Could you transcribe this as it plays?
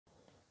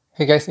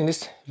Hey guys, in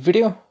this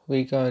video,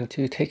 we're going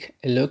to take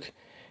a look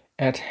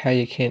at how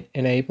you can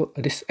enable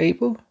or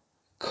disable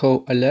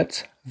call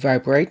alerts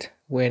vibrate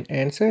when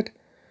answered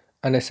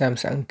on the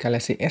Samsung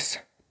Galaxy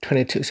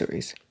S22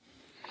 series.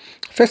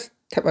 First,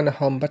 tap on the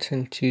home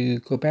button to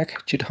go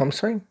back to the home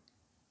screen.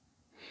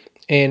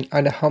 And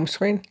on the home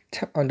screen,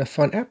 tap on the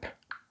phone app.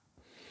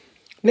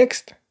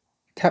 Next,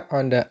 tap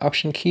on the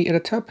option key at the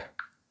top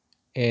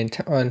and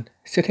tap on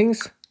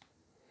settings.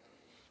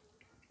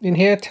 In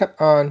here, tap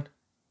on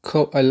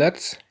call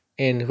alerts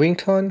and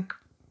ringtone.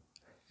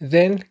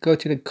 Then go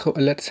to the call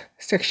alerts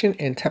section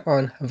and tap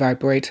on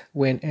vibrate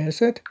when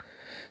answered.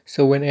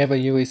 So whenever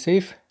you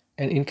receive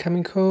an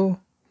incoming call,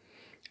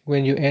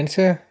 when you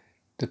answer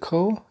the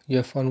call,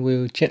 your phone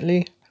will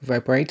gently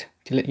vibrate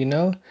to let you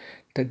know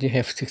that you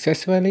have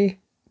successfully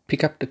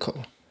picked up the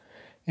call.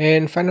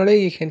 And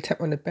finally, you can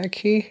tap on the back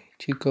key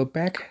to go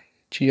back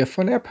to your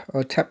phone app,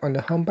 or tap on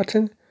the home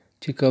button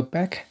to go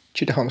back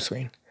to the home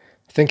screen.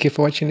 Thank you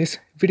for watching this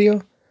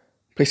video.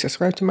 Please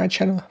subscribe to my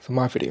channel for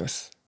more videos.